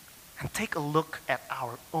and take a look at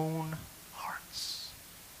our own hearts.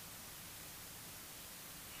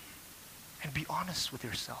 And be honest with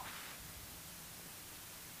yourself.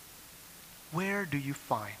 Where do you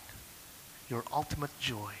find your ultimate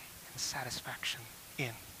joy and satisfaction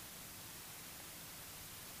in?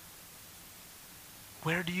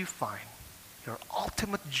 Where do you find your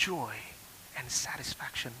ultimate joy and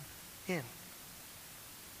satisfaction in?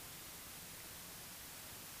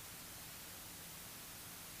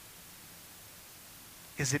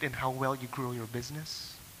 Is it in how well you grow your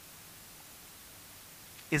business?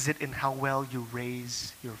 Is it in how well you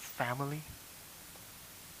raise your family?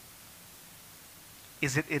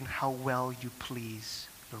 Is it in how well you please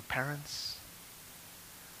your parents?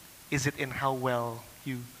 Is it in how well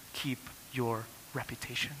you keep your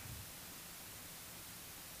reputation?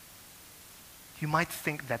 You might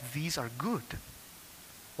think that these are good,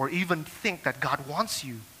 or even think that God wants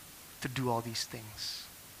you to do all these things.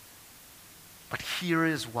 But here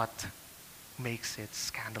is what makes it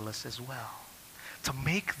scandalous as well. To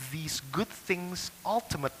make these good things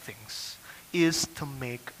ultimate things is to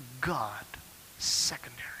make God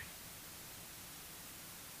secondary.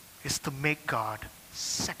 Is to make God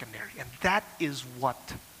secondary. And that is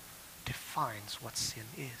what defines what sin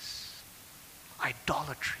is.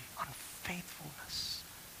 Idolatry, unfaithfulness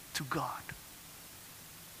to God.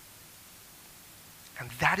 And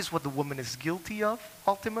that is what the woman is guilty of,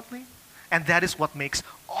 ultimately. And that is what makes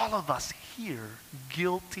all of us here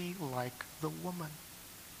guilty like the woman.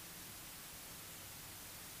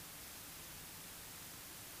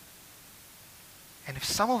 And if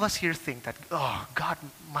some of us here think that, oh, God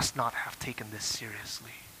must not have taken this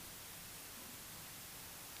seriously,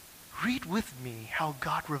 read with me how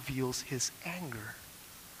God reveals his anger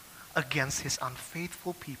against his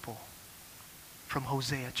unfaithful people from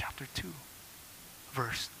Hosea chapter 2,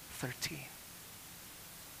 verse 13.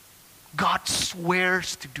 God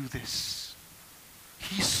swears to do this.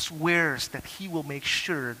 He swears that he will make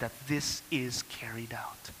sure that this is carried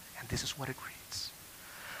out. And this is what it reads.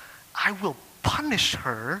 I will punish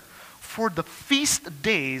her for the feast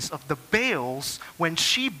days of the Baals when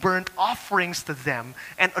she burnt offerings to them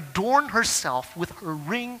and adorned herself with her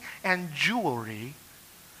ring and jewelry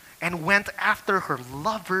and went after her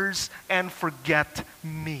lovers and forget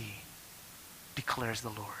me, declares the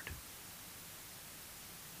Lord.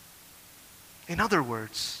 In other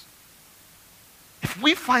words, if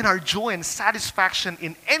we find our joy and satisfaction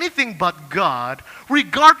in anything but God,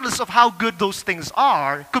 regardless of how good those things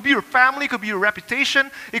are, it could be your family, it could be your reputation,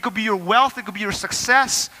 it could be your wealth, it could be your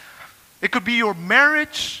success, it could be your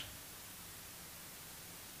marriage.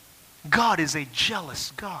 God is a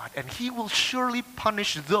jealous God, and he will surely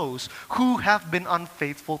punish those who have been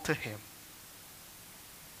unfaithful to him.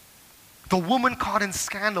 The woman caught in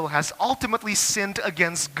scandal has ultimately sinned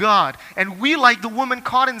against God. And we, like the woman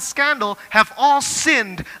caught in scandal, have all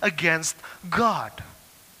sinned against God.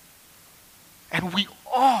 And we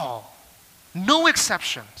all, no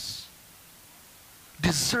exceptions,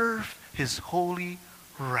 deserve his holy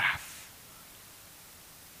wrath.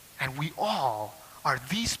 And we all are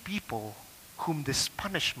these people whom this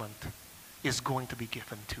punishment is going to be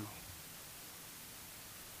given to.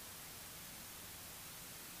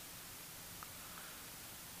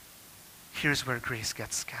 Here's where grace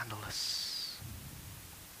gets scandalous.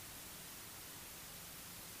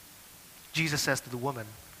 Jesus says to the woman,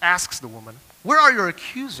 asks the woman, where are your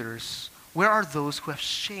accusers? Where are those who have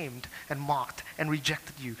shamed and mocked and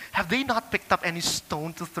rejected you? Have they not picked up any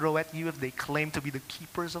stone to throw at you if they claim to be the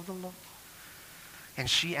keepers of the law? And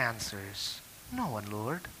she answers, no one,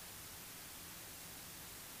 Lord.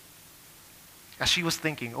 As she was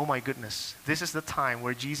thinking, oh my goodness, this is the time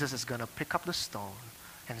where Jesus is going to pick up the stone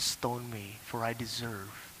and stone me, for I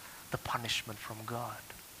deserve the punishment from God.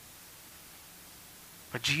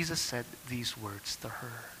 But Jesus said these words to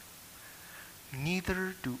her,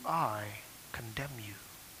 neither do I condemn you.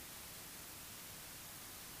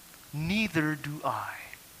 Neither do I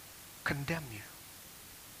condemn you.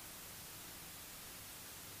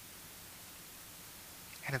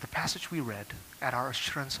 And in the passage we read, at our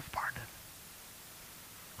assurance of pardon,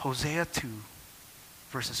 Hosea 2,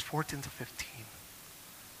 verses 14 to 15,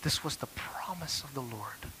 this was the promise of the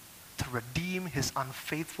Lord to redeem his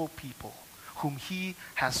unfaithful people, whom he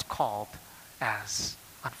has called as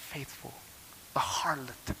unfaithful, a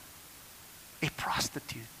harlot, a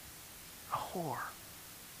prostitute, a whore.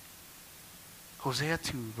 Hosea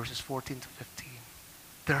 2, verses 14 to 15.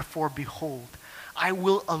 Therefore, behold, I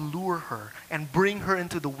will allure her and bring her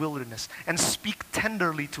into the wilderness and speak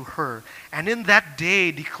tenderly to her. And in that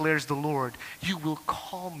day, declares the Lord, you will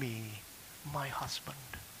call me my husband.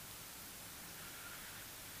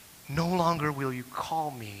 No longer will you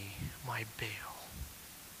call me my Baal.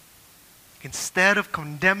 Instead of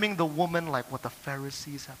condemning the woman like what the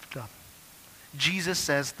Pharisees have done, Jesus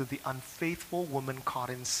says to the unfaithful woman caught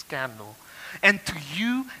in scandal, and to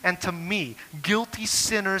you and to me, guilty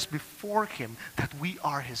sinners before him, that we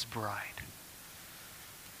are his bride.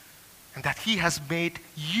 And that he has made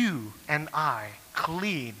you and I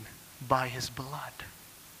clean by his blood.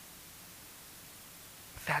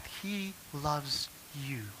 That he loves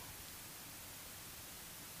you.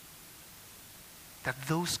 That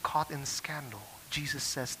those caught in scandal, Jesus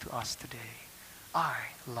says to us today, I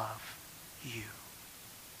love you.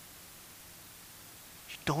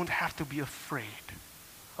 You don't have to be afraid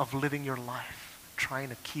of living your life trying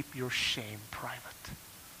to keep your shame private.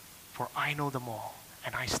 For I know them all,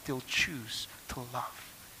 and I still choose to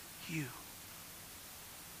love you.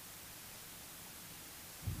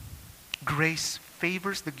 Grace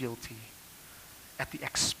favors the guilty at the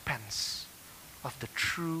expense of the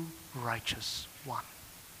true righteous one.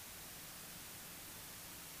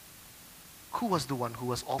 Who was the one who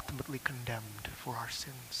was ultimately condemned for our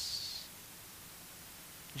sins?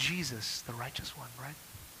 Jesus, the righteous one, right?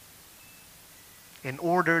 In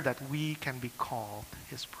order that we can be called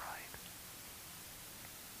his bride.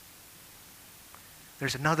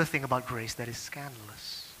 There's another thing about grace that is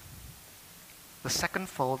scandalous. The second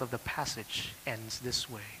fold of the passage ends this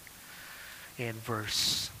way in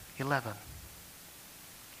verse 11.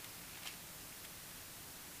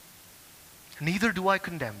 Neither do I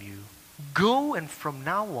condemn you. Go and from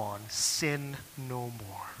now on sin no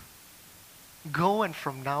more. Go and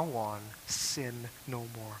from now on sin no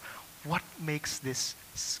more. What makes this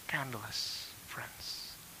scandalous,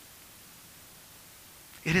 friends?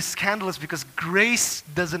 It is scandalous because grace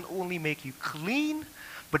doesn't only make you clean,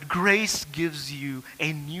 but grace gives you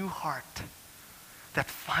a new heart that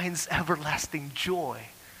finds everlasting joy,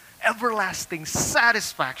 everlasting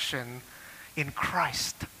satisfaction in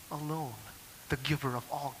Christ alone, the giver of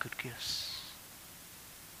all good gifts.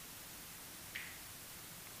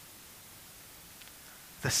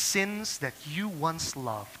 The sins that you once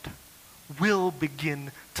loved will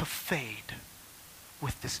begin to fade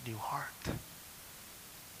with this new heart.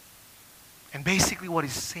 And basically what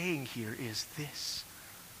he's saying here is this.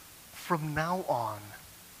 From now on,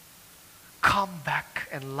 come back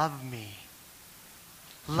and love me.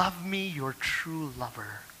 Love me, your true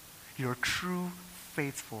lover, your true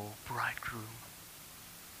faithful bridegroom.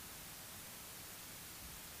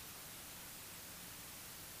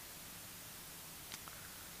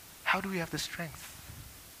 How do we have the strength?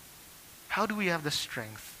 How do we have the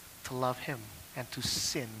strength to love him and to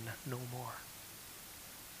sin no more?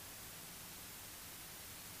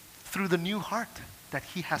 Through the new heart that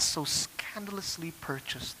he has so scandalously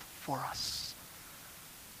purchased for us.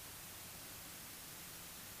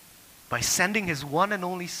 By sending his one and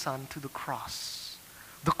only Son to the cross.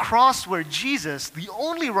 The cross where Jesus, the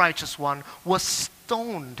only righteous one, was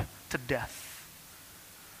stoned to death.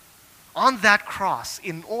 On that cross,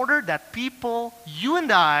 in order that people, you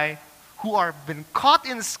and I, who are been caught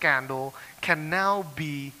in scandal, can now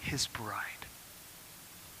be his bride.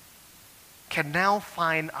 Can now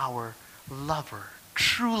find our lover,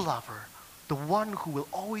 true lover, the one who will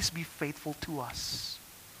always be faithful to us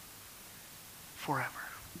forever.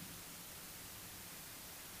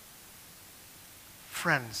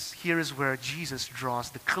 Friends, here is where Jesus draws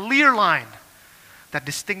the clear line that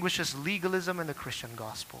distinguishes legalism and the Christian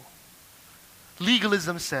gospel.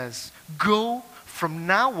 Legalism says, go from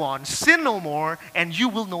now on, sin no more, and you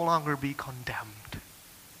will no longer be condemned.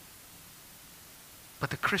 But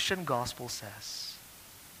the Christian gospel says,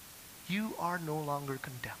 you are no longer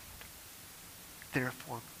condemned.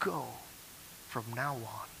 Therefore, go from now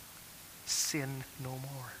on, sin no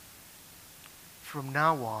more. From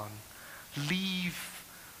now on, leave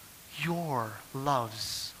your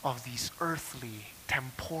loves of these earthly,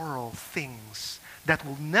 temporal things that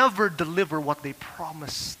will never deliver what they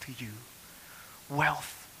promise to you.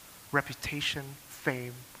 Wealth, reputation,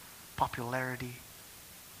 fame, popularity,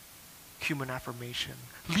 human affirmation.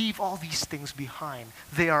 Leave all these things behind.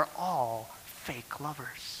 They are all fake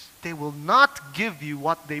lovers. They will not give you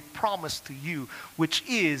what they promise to you, which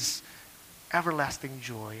is everlasting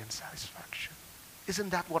joy and satisfaction.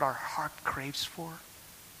 Isn't that what our heart craves for?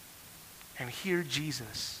 And here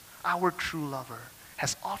Jesus, our true lover,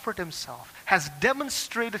 has offered himself, has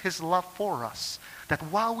demonstrated his love for us, that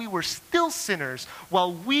while we were still sinners,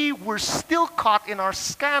 while we were still caught in our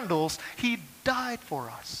scandals, he died for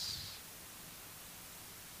us.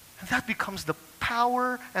 And that becomes the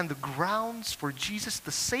power and the grounds for Jesus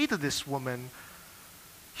to say to this woman,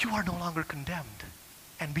 you are no longer condemned.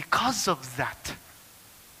 And because of that,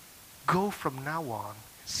 go from now on,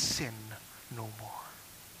 sin no more.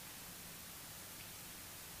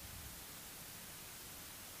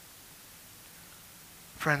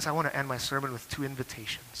 Friends, I want to end my sermon with 2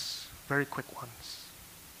 invitations, very quick ones.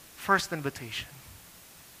 First invitation.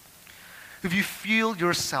 If you feel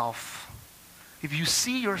yourself, if you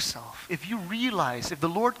see yourself, if you realize, if the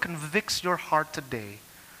Lord convicts your heart today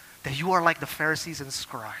that you are like the Pharisees and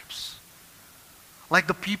scribes, like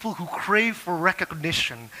the people who crave for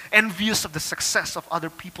recognition, envious of the success of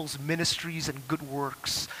other people's ministries and good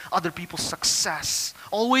works, other people's success,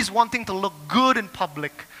 always wanting to look good in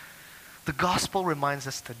public, the gospel reminds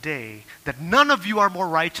us today that none of you are more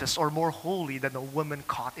righteous or more holy than a woman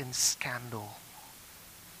caught in scandal.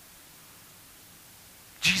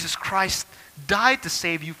 Jesus Christ died to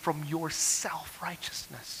save you from your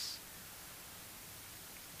self-righteousness.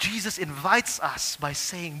 Jesus invites us by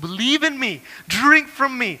saying, believe in me, drink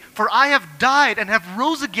from me, for I have died and have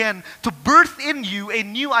rose again to birth in you a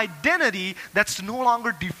new identity that's no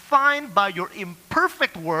longer defined by your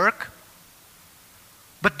imperfect work,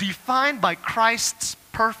 but defined by Christ's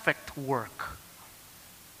perfect work.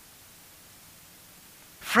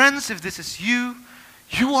 Friends, if this is you,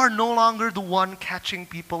 you are no longer the one catching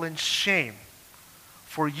people in shame,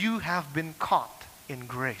 for you have been caught in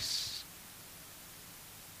grace.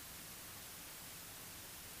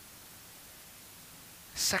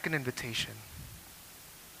 Second invitation.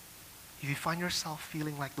 If you find yourself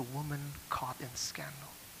feeling like the woman caught in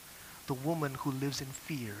scandal, the woman who lives in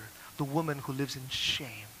fear, the woman who lives in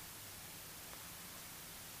shame,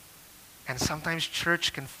 and sometimes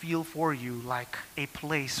church can feel for you like a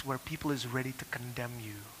place where people is ready to condemn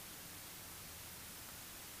you.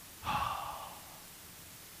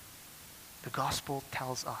 The gospel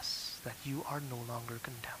tells us that you are no longer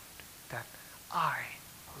condemned, that I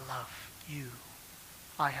love you.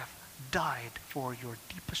 I have died for your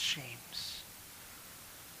deepest shames,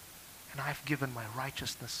 and I've given my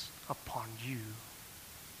righteousness upon you,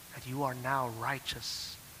 that you are now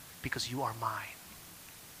righteous because you are mine.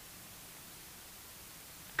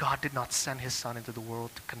 God did not send his Son into the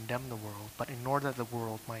world to condemn the world, but in order that the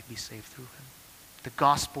world might be saved through him. The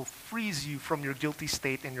gospel frees you from your guilty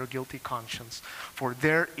state and your guilty conscience, for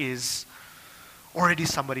there is already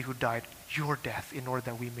somebody who died your death in order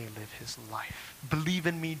that we may live his life. Believe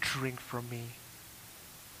in me, drink from me.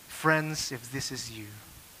 Friends, if this is you,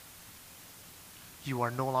 you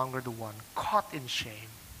are no longer the one caught in shame,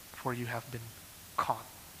 for you have been caught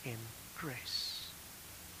in grace.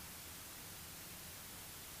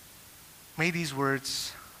 May these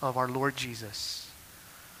words of our Lord Jesus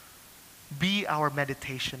be our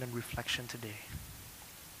meditation and reflection today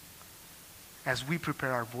as we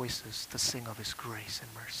prepare our voices to sing of his grace and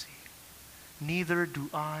mercy. Neither do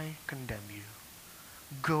I condemn you.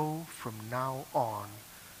 Go from now on,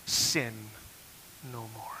 sin no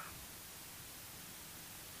more.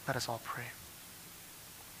 Let us all pray.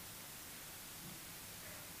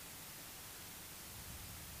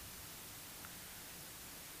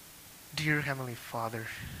 Dear Heavenly Father,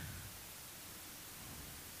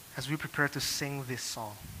 as we prepare to sing this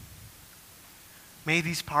song, may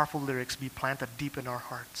these powerful lyrics be planted deep in our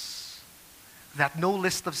hearts, that no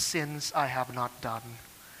list of sins I have not done,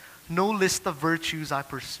 no list of virtues I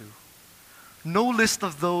pursue, no list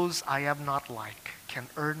of those I am not like can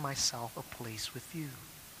earn myself a place with you.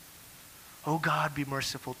 Oh God, be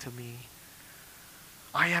merciful to me.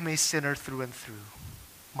 I am a sinner through and through.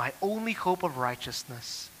 My only hope of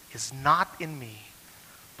righteousness is not in me,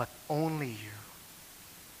 but only you.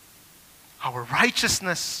 Our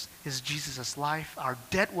righteousness is Jesus' life. Our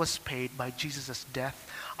debt was paid by Jesus'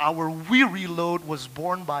 death. Our weary load was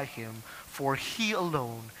borne by him, for he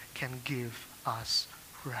alone can give us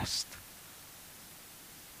rest.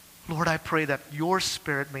 Lord, I pray that your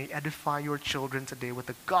Spirit may edify your children today with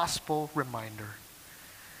a gospel reminder.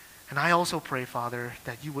 And I also pray, Father,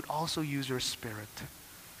 that you would also use your Spirit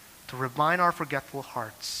to remind our forgetful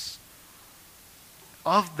hearts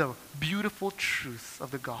of the beautiful truth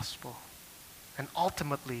of the gospel, and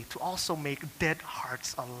ultimately to also make dead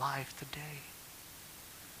hearts alive today.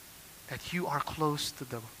 That you are close to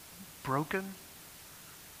the broken,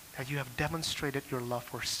 that you have demonstrated your love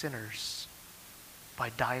for sinners by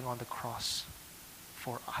dying on the cross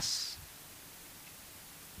for us.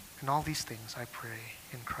 And all these things I pray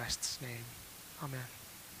in Christ's name. Amen.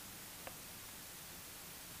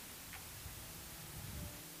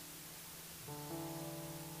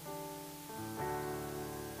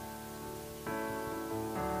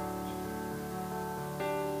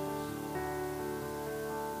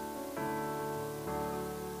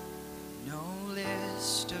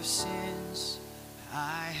 Of sins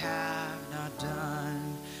I have not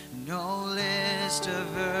done, no list of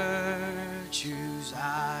virtues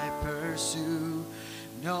I pursue,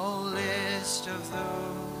 no list of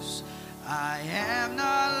those I am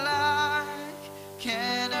not like,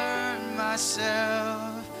 can't earn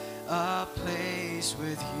myself a place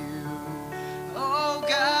with you.